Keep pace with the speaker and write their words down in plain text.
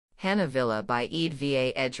Hana Villa by Eade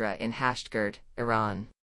va Ejra in Hashtgerd, Iran.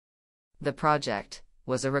 The project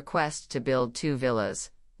was a request to build two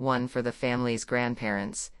villas, one for the family's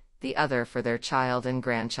grandparents, the other for their child and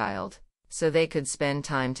grandchild, so they could spend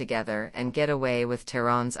time together and get away with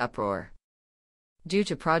Tehran's uproar. Due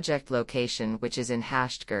to project location, which is in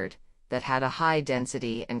Hashtgerd, that had a high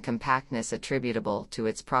density and compactness attributable to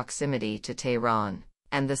its proximity to Tehran,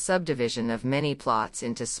 and the subdivision of many plots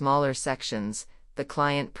into smaller sections, the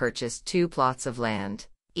client purchased two plots of land,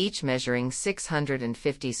 each measuring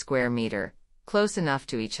 650 square meter, close enough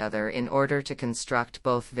to each other in order to construct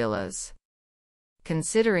both villas.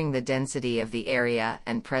 Considering the density of the area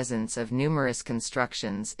and presence of numerous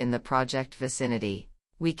constructions in the project vicinity,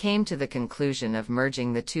 we came to the conclusion of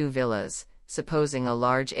merging the two villas, supposing a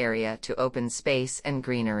large area to open space and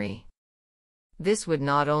greenery. This would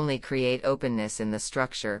not only create openness in the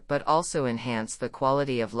structure but also enhance the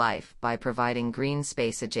quality of life by providing green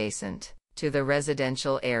space adjacent to the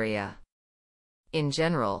residential area. In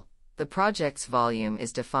general, the project's volume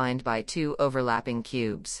is defined by two overlapping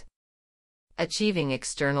cubes. Achieving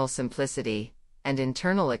external simplicity and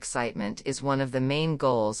internal excitement is one of the main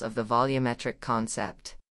goals of the volumetric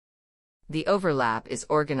concept. The overlap is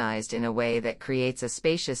organized in a way that creates a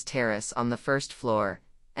spacious terrace on the first floor,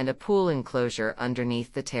 and a pool enclosure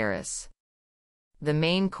underneath the terrace. The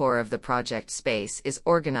main core of the project space is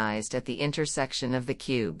organized at the intersection of the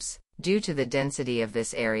cubes, due to the density of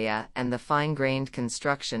this area and the fine-grained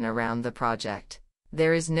construction around the project.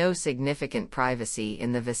 There is no significant privacy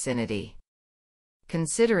in the vicinity.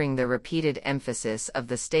 Considering the repeated emphasis of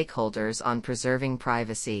the stakeholders on preserving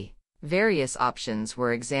privacy, various options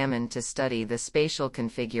were examined to study the spatial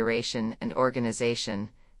configuration and organization,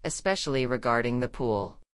 especially regarding the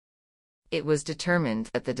pool. It was determined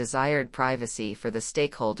that the desired privacy for the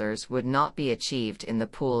stakeholders would not be achieved in the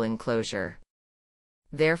pool enclosure.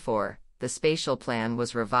 Therefore, the spatial plan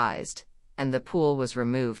was revised, and the pool was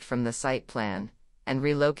removed from the site plan, and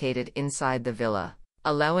relocated inside the villa,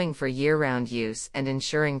 allowing for year-round use and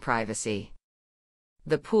ensuring privacy.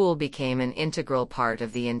 The pool became an integral part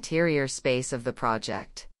of the interior space of the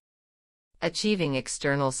project. Achieving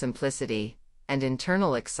external simplicity and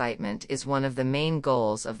internal excitement is one of the main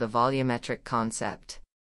goals of the volumetric concept.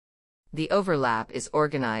 The overlap is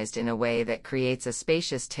organized in a way that creates a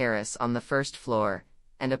spacious terrace on the first floor,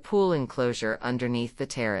 and a pool enclosure underneath the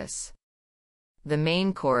terrace. The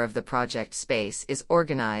main core of the project space is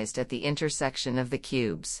organized at the intersection of the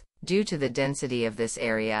cubes, due to the density of this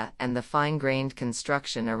area and the fine-grained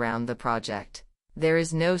construction around the project. There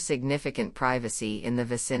is no significant privacy in the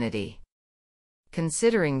vicinity.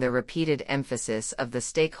 Considering the repeated emphasis of the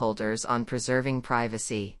stakeholders on preserving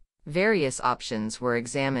privacy, various options were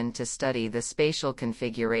examined to study the spatial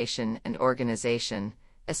configuration and organization,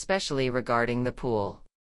 especially regarding the pool.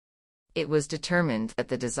 It was determined that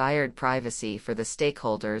the desired privacy for the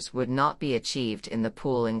stakeholders would not be achieved in the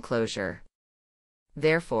pool enclosure.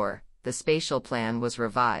 Therefore, the spatial plan was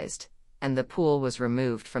revised, and the pool was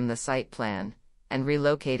removed from the site plan, and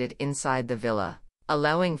relocated inside the villa,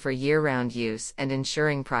 allowing for year-round use and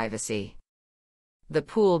ensuring privacy. The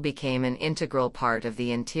pool became an integral part of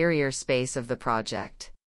the interior space of the project.